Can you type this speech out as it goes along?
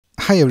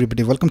Hi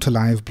everybody, welcome to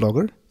Live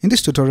Blogger. In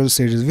this tutorial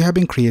series, we have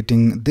been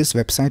creating this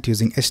website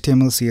using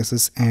HTML,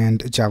 CSS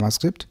and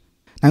JavaScript.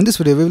 Now in this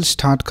video, we will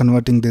start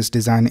converting this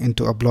design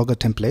into a Blogger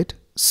template.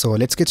 So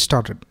let's get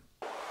started.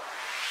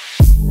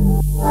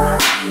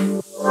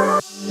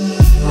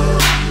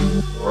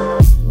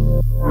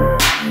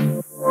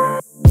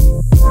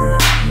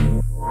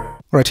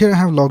 Right here I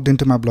have logged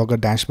into my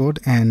Blogger dashboard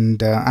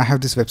and I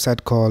have this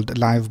website called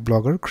Live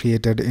Blogger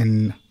created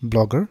in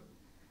Blogger.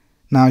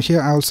 Now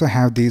here I also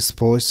have these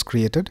posts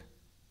created.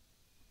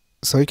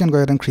 So you can go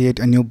ahead and create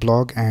a new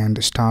blog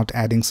and start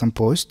adding some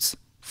posts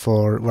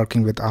for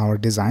working with our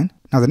design.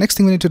 Now the next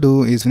thing we need to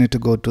do is we need to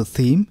go to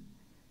theme.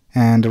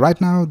 And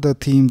right now the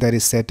theme that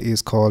is set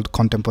is called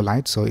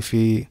Contempo-Lite. So if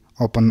we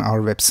open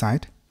our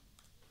website,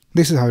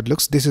 this is how it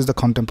looks. This is the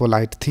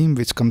Contempo-Lite theme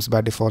which comes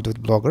by default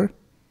with Blogger.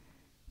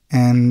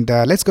 And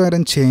let's go ahead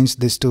and change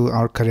this to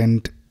our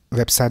current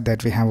website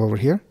that we have over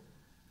here.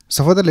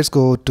 So for that, let's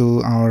go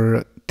to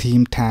our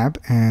theme tab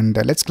and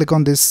let's click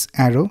on this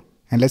arrow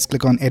and let's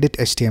click on edit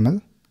HTML.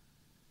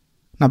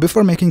 Now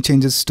before making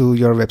changes to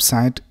your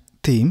website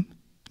theme,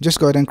 just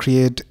go ahead and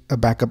create a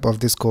backup of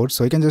this code.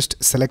 So you can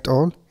just select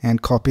all and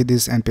copy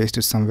this and paste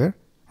it somewhere.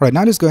 Right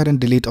now let's go ahead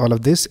and delete all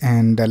of this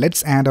and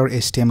let's add our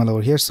HTML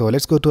over here. So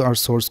let's go to our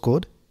source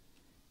code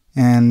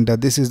and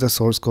this is the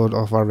source code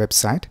of our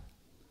website.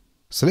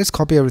 So let's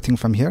copy everything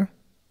from here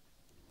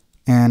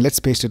and let's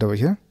paste it over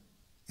here.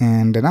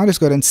 And now let's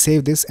go ahead and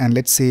save this and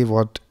let's see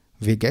what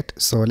we get.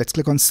 So let's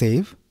click on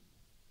save.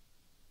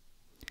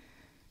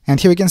 And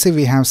here we can see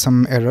we have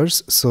some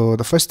errors. So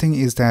the first thing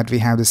is that we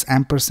have this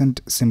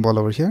ampersand symbol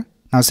over here.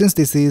 Now since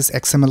this is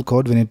XML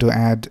code, we need to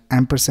add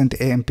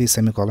ampersand AMP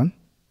semicolon.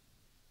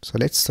 So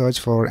let's search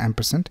for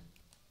ampersand.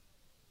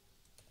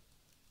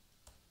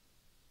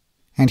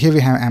 And here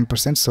we have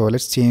ampersand. So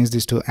let's change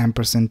this to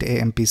ampersand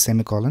AMP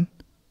semicolon.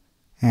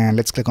 And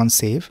let's click on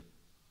save.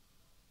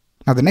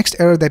 Now the next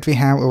error that we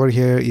have over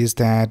here is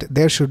that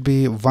there should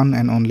be one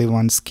and only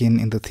one skin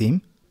in the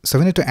theme. So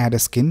we need to add a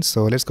skin.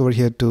 So let's go over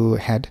here to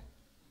head.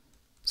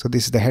 So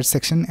this is the head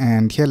section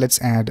and here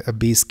let's add a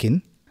B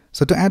skin.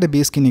 So to add a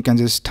B skin, you can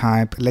just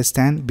type less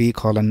than B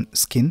colon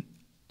skin.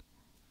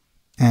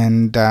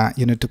 And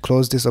you need to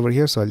close this over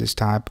here. So I'll just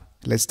type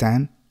less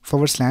than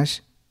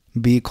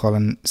 / B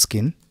colon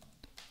skin.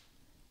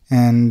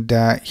 And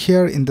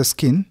here in the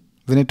skin,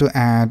 we need to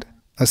add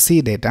a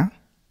C data.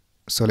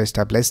 So let's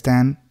type less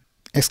than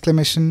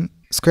exclamation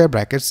square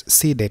brackets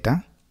C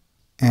data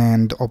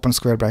and open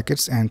square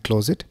brackets and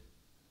close it.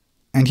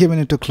 And here we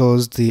need to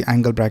close the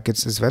angle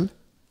brackets as well.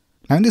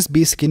 Now in this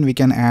B skin we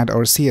can add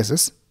our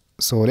CSS.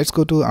 So let's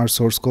go to our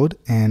source code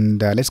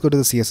and let's go to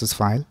the CSS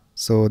file.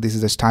 So this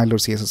is the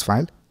style.css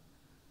file.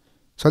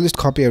 So I'll just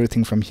copy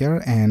everything from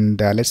here and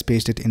let's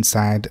paste it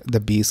inside the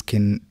B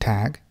skin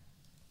tag.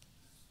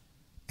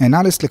 And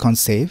now let's click on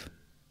save.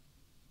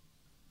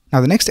 Now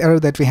the next error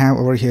that we have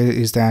over here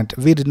is that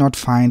we did not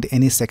find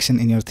any section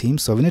in your theme.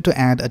 So we need to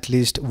add at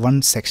least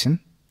one section.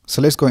 So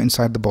let's go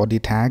inside the body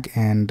tag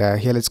and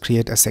here let's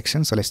create a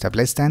section. So let's type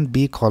less than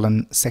B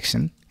colon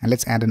section and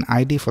let's add an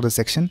ID for the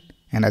section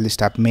and I'll just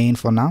type main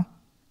for now.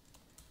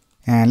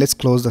 And let's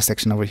close the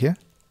section over here.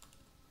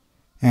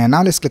 And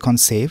now let's click on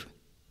save.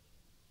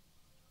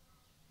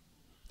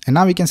 And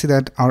now we can see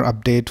that our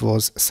update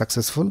was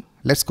successful.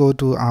 Let's go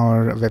to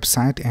our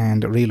website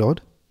and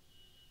reload.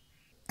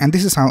 And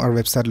this is how our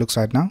website looks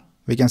right now.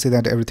 We can see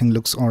that everything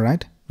looks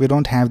alright. We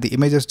don't have the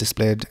images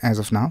displayed as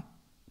of now.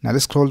 Now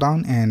let's scroll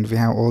down and we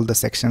have all the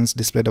sections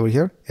displayed over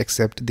here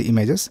except the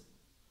images.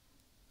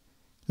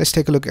 Let's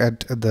take a look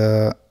at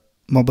the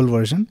mobile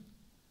version.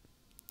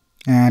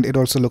 And it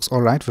also looks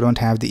alright. We don't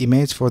have the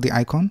image for the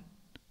icon.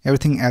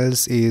 Everything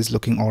else is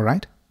looking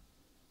alright.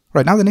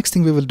 Right now the next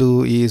thing we will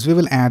do is we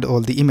will add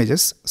all the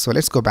images. So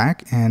let's go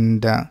back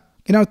and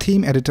in our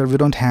theme editor we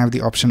don't have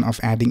the option of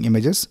adding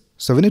images.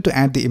 So we need to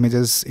add the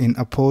images in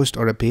a post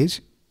or a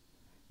page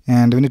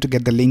and we need to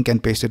get the link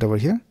and paste it over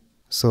here.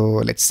 So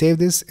let's save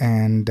this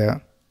and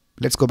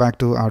let's go back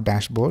to our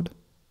dashboard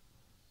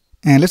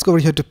and let's go over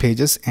here to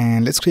pages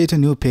and let's create a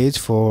new page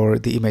for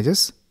the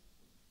images.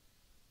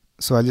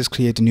 So I'll just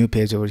create a new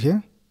page over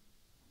here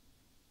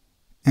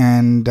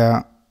and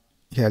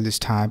here I'll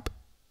just type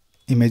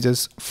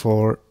images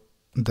for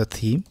the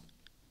theme.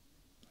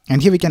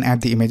 And here we can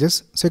add the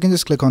images. So you can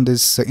just click on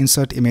this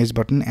insert image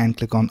button and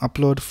click on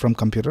upload from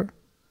computer.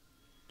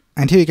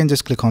 And here you can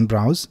just click on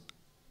browse.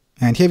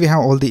 And here we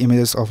have all the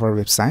images of our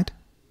website.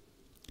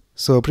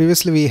 So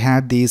previously we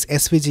had these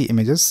SVG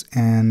images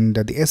and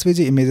the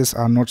SVG images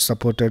are not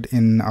supported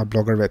in our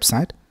Blogger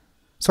website.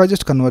 So I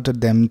just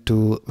converted them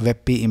to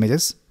WebP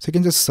images. So you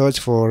can just search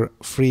for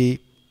free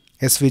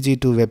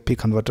SVG to WebP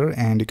converter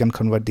and you can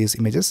convert these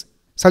images.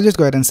 So I'll just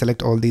go ahead and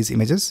select all these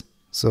images.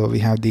 So we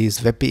have these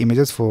WebP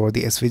images for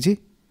the SVG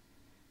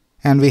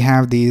and we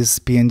have these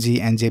PNG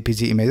and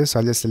JPG images.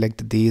 So I'll just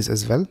select these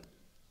as well.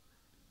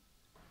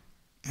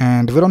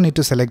 And we don't need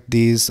to select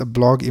these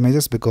blog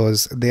images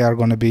because they are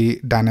going to be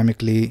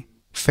dynamically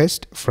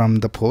fetched from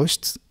the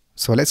posts.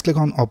 So let's click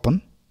on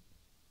open.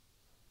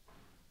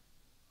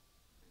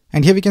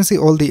 And here we can see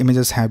all the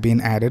images have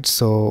been added.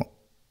 So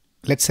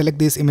let's select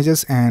these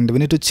images and we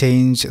need to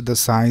change the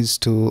size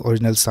to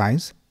original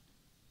size.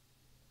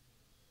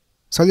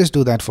 So I'll just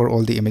do that for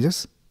all the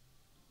images.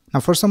 Now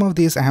for some of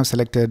these I have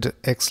selected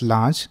X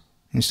large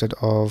instead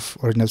of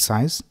original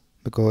size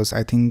because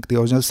I think the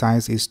original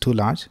size is too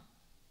large.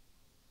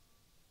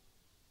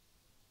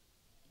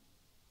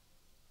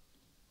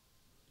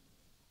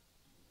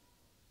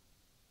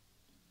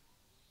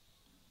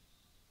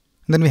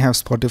 And then we have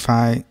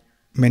Spotify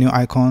menu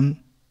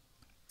icon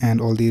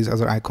and all these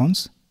other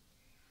icons.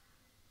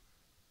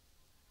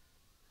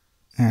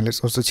 And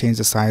let's also change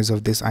the size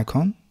of this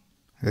icon.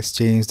 Let's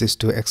change this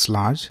to X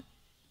large.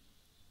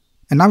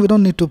 And now we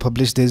don't need to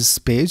publish this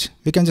page.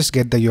 We can just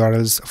get the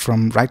URLs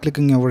from right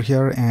clicking over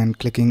here and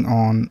clicking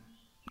on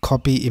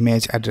copy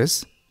image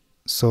address.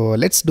 So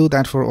let's do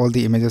that for all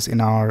the images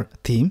in our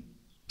theme.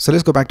 So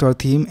let's go back to our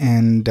theme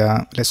and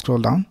let's scroll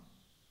down.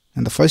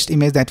 And the first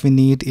image that we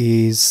need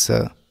is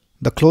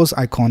the close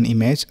icon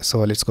image. So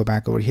let's go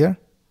back over here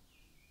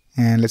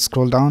and let's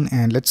scroll down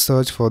and let's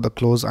search for the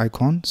close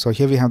icon. So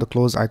here we have the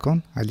close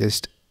icon. I'll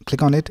just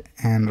click on it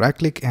and right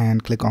click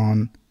and click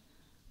on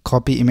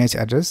copy image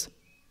address.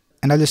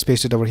 And I'll just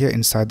paste it over here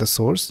inside the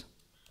source.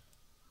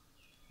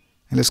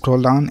 And let's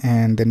scroll down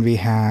and then we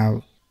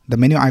have the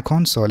menu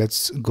icon. So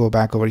let's go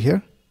back over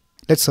here.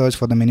 Let's search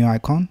for the menu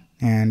icon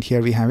and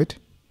here we have it.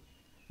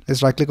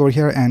 Let's right click over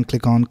here and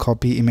click on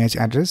copy image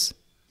address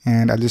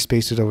and I'll just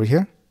paste it over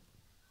here.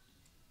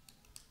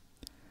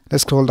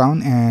 Let's scroll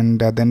down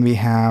and then we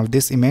have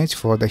this image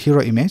for the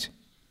hero image.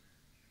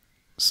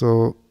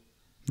 So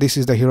this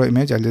is the hero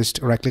image. I'll just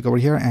right click over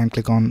here and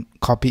click on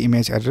copy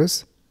image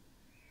address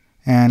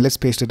and let's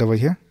paste it over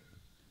here.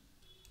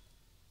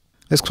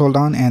 Let's scroll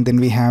down and then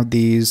we have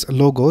these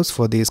logos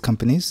for these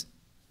companies.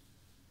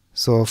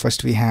 So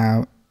first we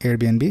have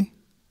Airbnb.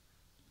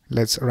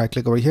 Let's right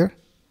click over here,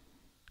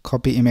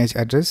 copy image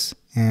address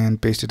and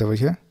paste it over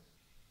here.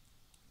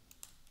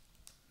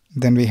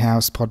 Then we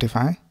have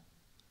Spotify.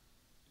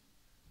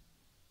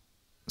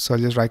 So I'll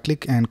just right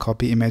click and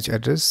copy image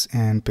address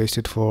and paste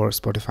it for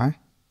Spotify.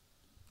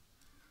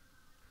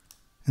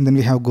 And then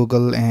we have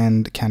Google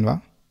and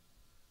Canva.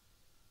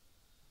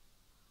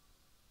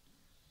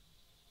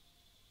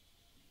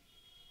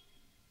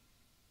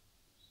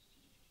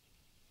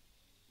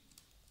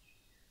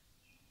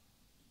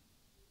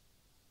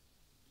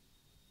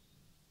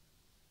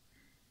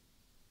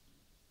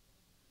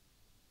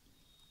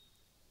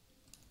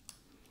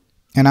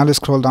 And now let's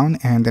scroll down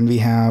and then we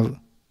have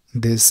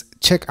this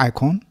check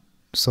icon.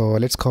 So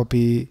let's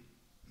copy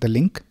the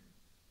link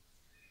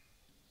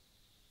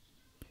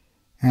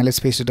and let's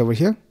paste it over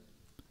here.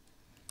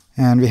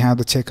 And we have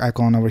the check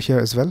icon over here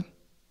as well.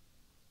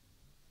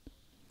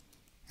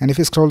 And if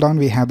you scroll down,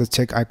 we have the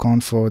check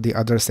icon for the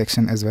other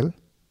section as well.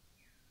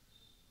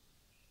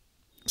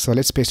 So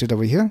let's paste it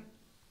over here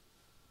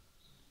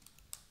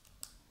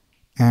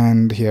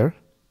and here.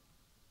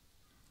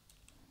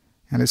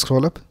 And let's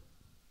scroll up.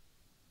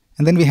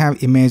 And then we have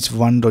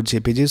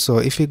image1.jpg. So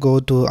if we go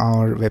to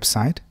our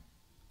website,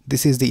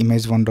 this is the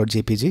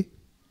image1.jpg.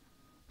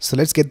 So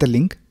let's get the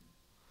link.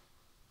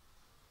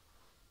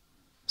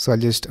 So I'll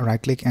just right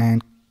click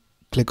and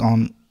click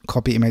on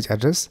copy image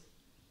address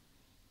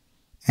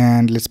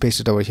and let's paste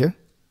it over here.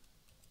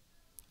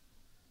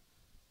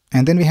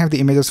 And then we have the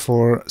images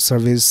for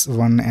service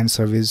 1 and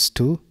service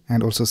 2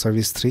 and also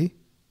service 3.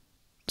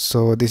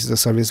 So this is the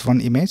service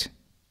 1 image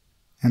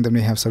and then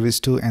we have service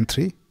 2 and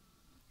 3.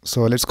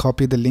 So let's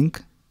copy the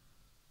link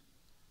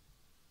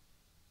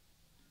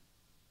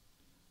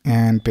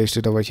and paste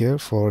it over here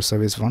for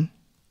service 1.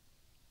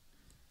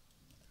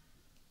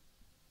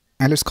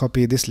 And let's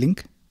copy this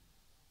link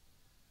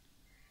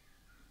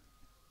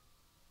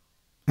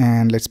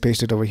and let's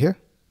paste it over here.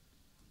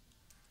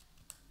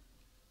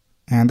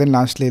 And then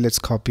lastly, let's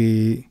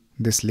copy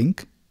this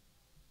link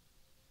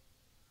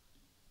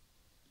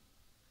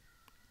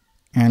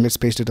and let's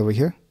paste it over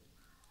here.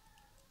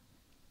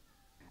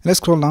 Let's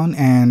scroll down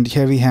and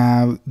here we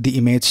have the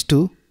image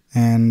 2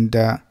 and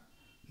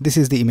this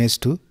is the image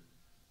 2.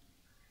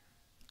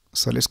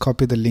 So let's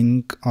copy the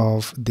link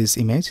of this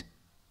image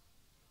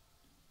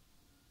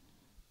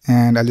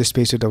and I'll just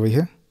paste it over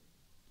here.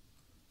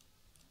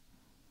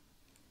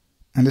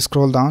 And let's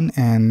scroll down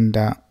and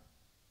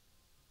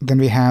then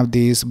we have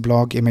these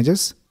blog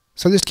images.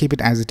 So just keep it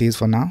as it is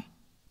for now.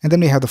 And then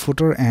we have the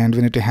footer and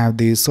we need to have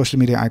these social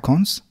media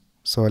icons.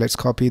 So let's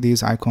copy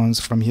these icons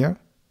from here.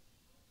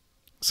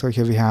 So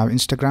here we have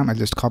Instagram. I'll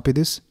just copy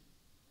this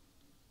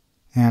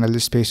and I'll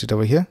just paste it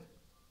over here.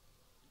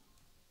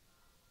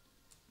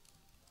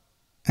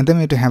 And then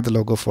we need to have the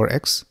logo for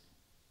X.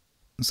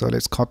 So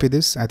let's copy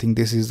this. I think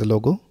this is the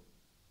logo.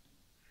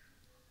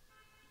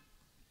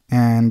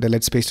 And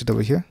let's paste it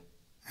over here.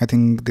 I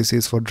think this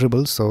is for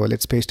Dribbble. So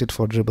let's paste it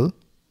for Dribbble.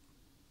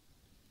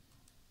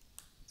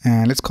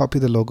 And let's copy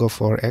the logo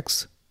for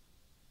X.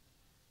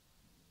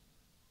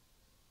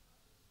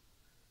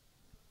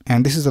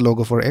 And this is the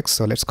logo for X.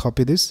 So let's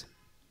copy this.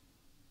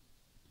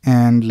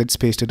 And let's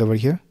paste it over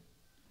here.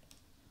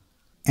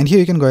 And here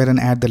you can go ahead and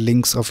add the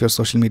links of your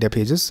social media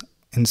pages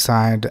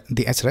inside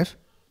the href.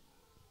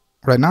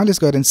 Right now, let's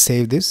go ahead and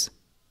save this.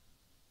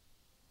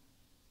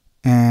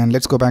 And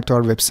let's go back to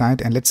our website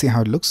and let's see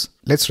how it looks.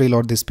 Let's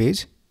reload this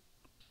page.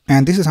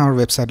 And this is how our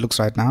website looks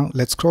right now.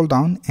 Let's scroll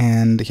down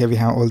and here we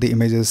have all the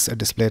images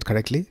displayed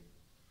correctly.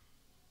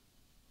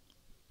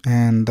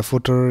 And the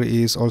footer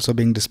is also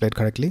being displayed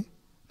correctly.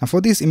 Now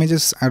for these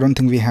images, I don't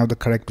think we have the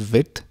correct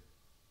width.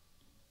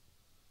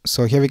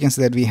 So here we can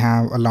see that we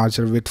have a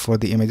larger width for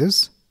the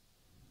images.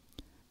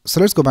 So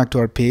let's go back to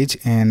our page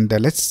and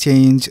let's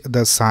change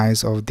the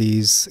size of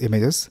these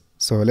images.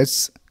 So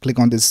let's click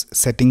on this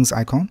settings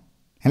icon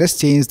and let's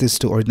change this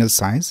to original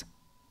size.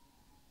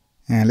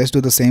 And let's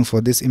do the same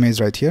for this image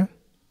right here.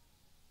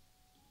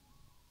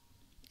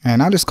 And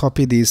now let's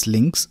copy these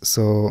links.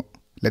 So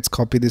let's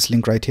copy this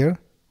link right here.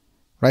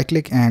 Right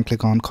click and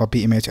click on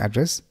copy image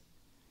address.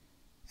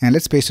 And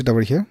let's paste it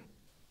over here.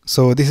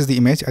 So this is the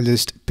image. I'll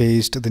just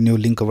paste the new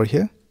link over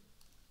here.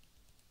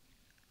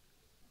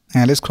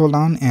 And let's scroll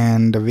down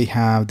and we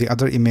have the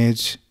other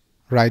image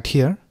right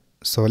here.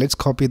 So let's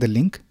copy the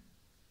link.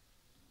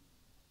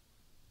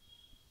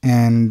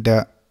 And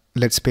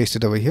let's paste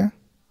it over here.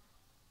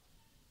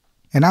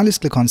 And now let's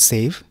click on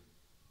save.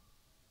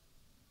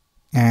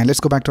 And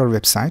let's go back to our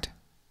website.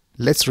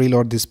 Let's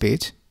reload this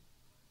page.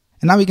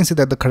 And now we can see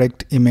that the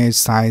correct image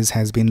size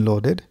has been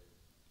loaded.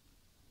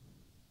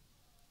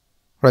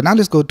 Right now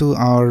let's go to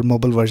our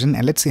mobile version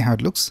and let's see how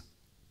it looks.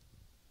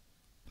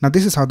 Now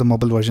this is how the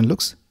mobile version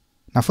looks.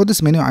 Now for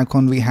this menu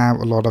icon we have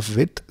a lot of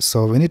width,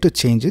 so we need to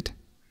change it.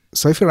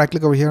 So if you right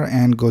click over here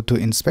and go to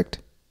inspect,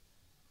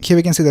 here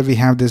we can see that we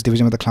have this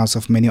division with the class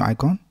of menu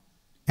icon.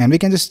 And we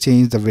can just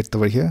change the width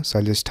over here. So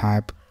I'll just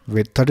type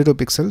width 32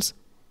 pixels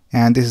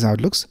and this is how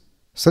it looks.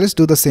 So let's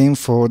do the same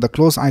for the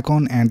close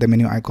icon and the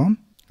menu icon.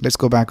 Let's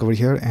go back over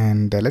here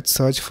and let's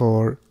search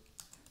for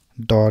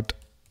dot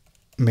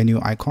menu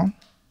icon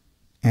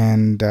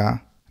and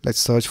let's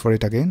search for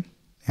it again.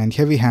 And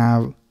here we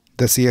have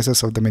the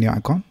CSS of the menu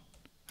icon.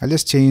 I'll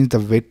just change the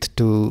width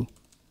to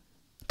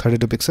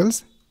 32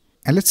 pixels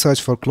and let's search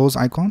for close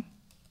icon.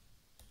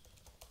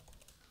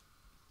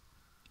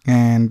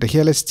 And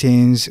here let's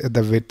change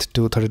the width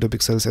to 32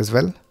 pixels as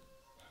well.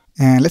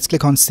 And let's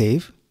click on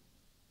save.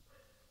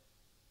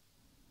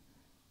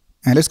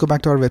 And let's go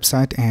back to our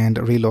website and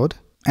reload.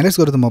 And let's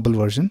go to the mobile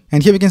version.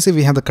 And here we can see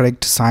we have the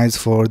correct size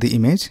for the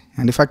image.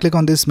 And if I click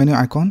on this menu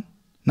icon,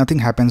 nothing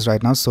happens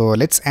right now. So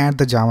let's add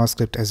the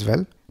JavaScript as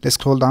well. Let's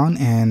scroll down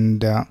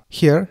and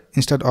here,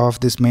 instead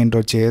of this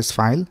main.js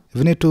file,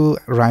 we need to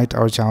write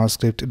our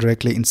JavaScript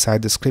directly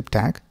inside the script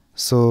tag.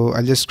 So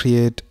I'll just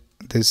create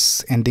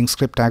this ending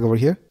script tag over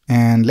here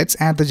and let's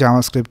add the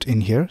JavaScript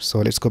in here. So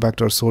let's go back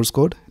to our source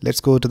code.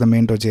 Let's go to the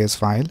main.js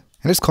file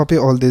and let's copy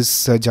all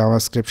this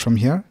JavaScript from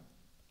here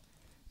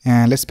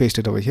and let's paste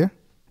it over here.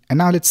 And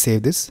now let's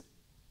save this.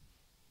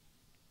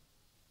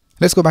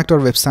 Let's go back to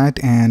our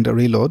website and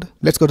reload.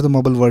 Let's go to the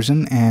mobile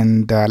version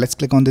and let's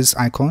click on this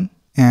icon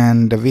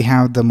and we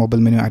have the mobile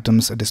menu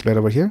items displayed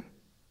over here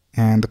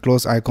and the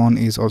close icon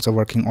is also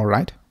working all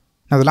right.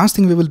 Now the last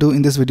thing we will do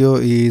in this video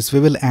is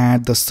we will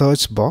add the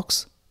search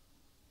box.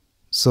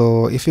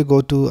 So if you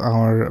go to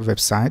our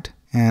website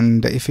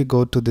and if you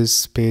go to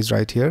this page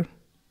right here,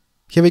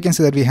 here we can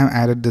see that we have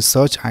added the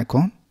search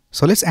icon.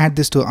 So let's add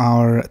this to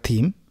our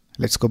theme.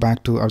 Let's go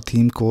back to our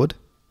theme code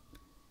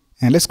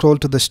and let's scroll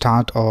to the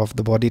start of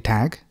the body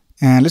tag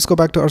and let's go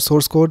back to our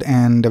source code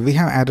and we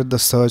have added the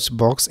search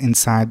box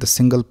inside the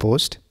single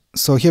post.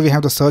 So here we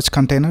have the search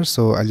container.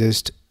 So I'll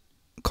just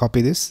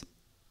copy this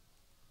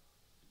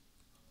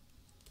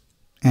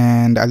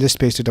and I'll just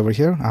paste it over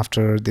here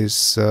after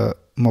this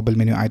mobile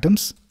menu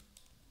items.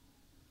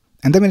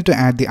 And then we need to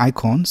add the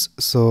icons.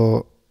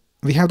 So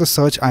we have the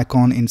search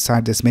icon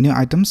inside this menu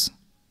items.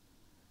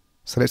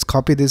 So let's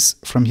copy this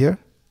from here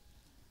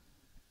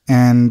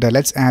and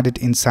let's add it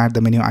inside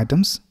the menu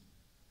items.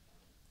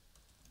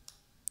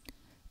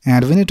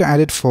 And we need to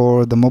add it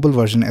for the mobile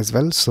version as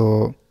well.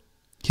 So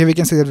here we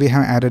can see that we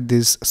have added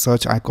this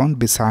search icon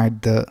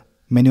beside the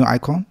menu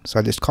icon. So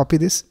I'll just copy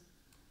this.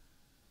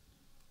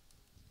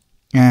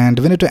 And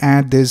we need to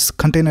add this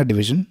container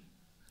division.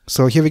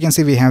 So here we can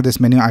see we have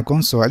this menu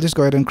icon. So I'll just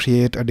go ahead and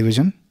create a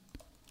division.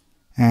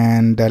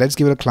 And let's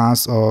give it a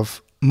class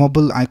of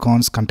mobile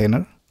icons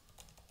container.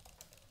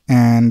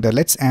 And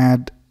let's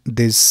add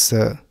this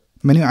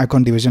menu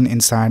icon division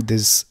inside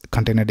this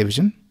container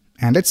division.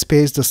 And let's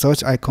paste the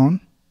search icon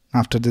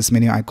after this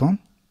menu icon.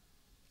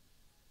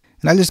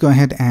 And I'll just go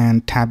ahead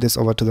and tab this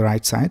over to the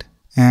right side.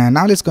 And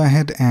now let's go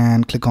ahead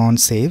and click on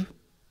save.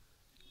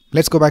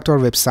 Let's go back to our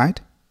website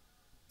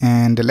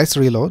and let's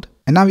reload.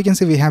 And now we can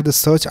see we have the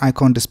search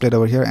icon displayed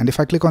over here. And if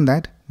I click on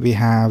that, we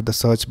have the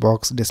search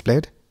box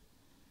displayed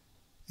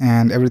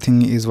and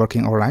everything is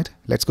working all right.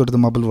 Let's go to the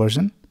mobile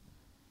version.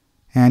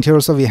 And here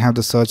also we have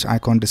the search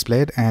icon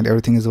displayed and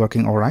everything is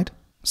working all right.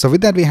 So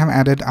with that, we have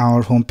added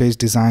our homepage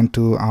design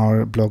to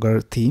our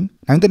Blogger theme.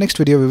 Now in the next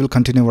video, we will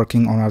continue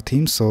working on our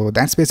theme. So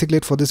that's basically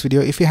it for this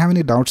video. If you have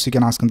any doubts, you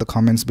can ask in the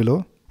comments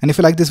below. And if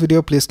you like this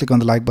video, please click on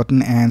the like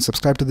button and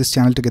subscribe to this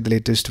channel to get the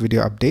latest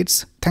video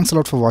updates. Thanks a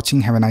lot for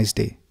watching. Have a nice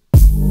day.